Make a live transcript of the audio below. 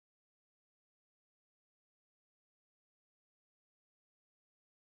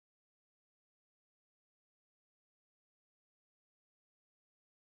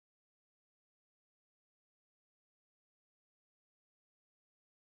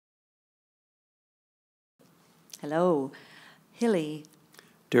Hello. Hille.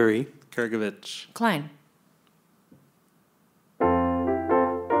 Durey. Krgovich. Klein.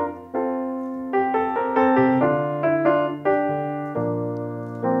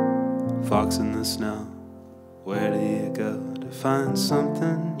 Fox in the snow, where do you go to find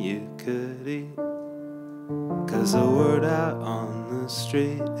something you could eat? 'Cause the word out on the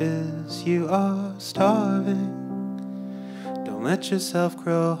street is you are starving. Don't let yourself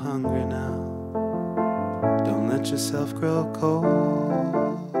grow hungry now. Don't let yourself grow cold.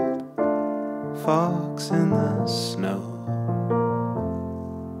 Fox in the snow.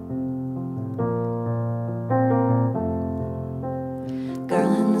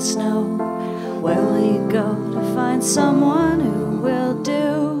 Girl in the snow, where will you go to find someone who will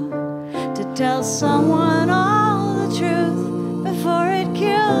do? To tell someone all the truth before it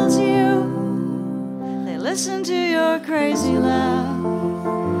kills you. They listen to your crazy laugh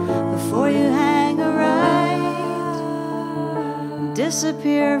before you hang a right,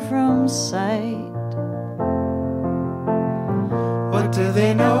 disappear from sight. What do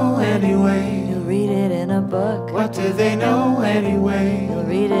they know anyway? You'll read it in a book. What do they know anyway? You'll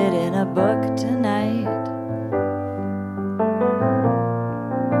read it in a book tonight.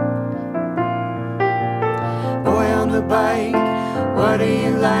 Boy on the bike, what do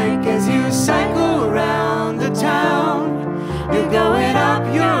you like as you cycle around the town? You're going up,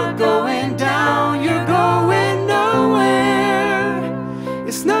 you're going down, you're going nowhere.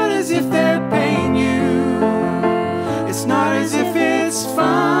 It's not as if they're paying you. It's not as if it's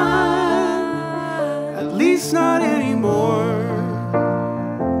fun. At least not anymore.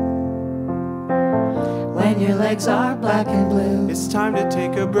 When your legs are black and blue. It's time to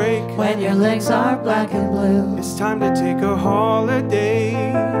take a break. When your legs are black and blue. It's time to take a holiday.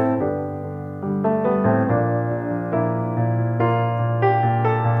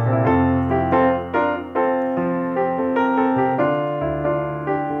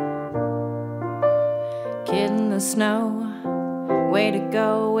 Kid in the snow, way to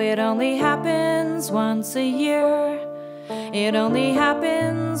go. It only happens once a year. It only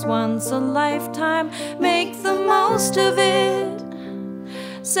happens once a lifetime. Make the most of it.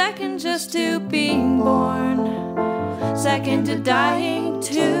 Second just to being born, second to dying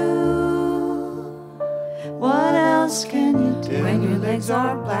too. What else can you do when your legs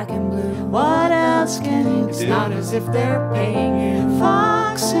are black and blue? What else can you do? It's not as if they're paying you.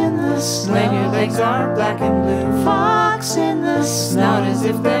 Fox in the snow. When your legs are black and blue. Fox in the snow. Not as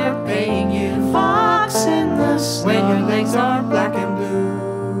if they're paying you. Fox in the snow. When your legs are black and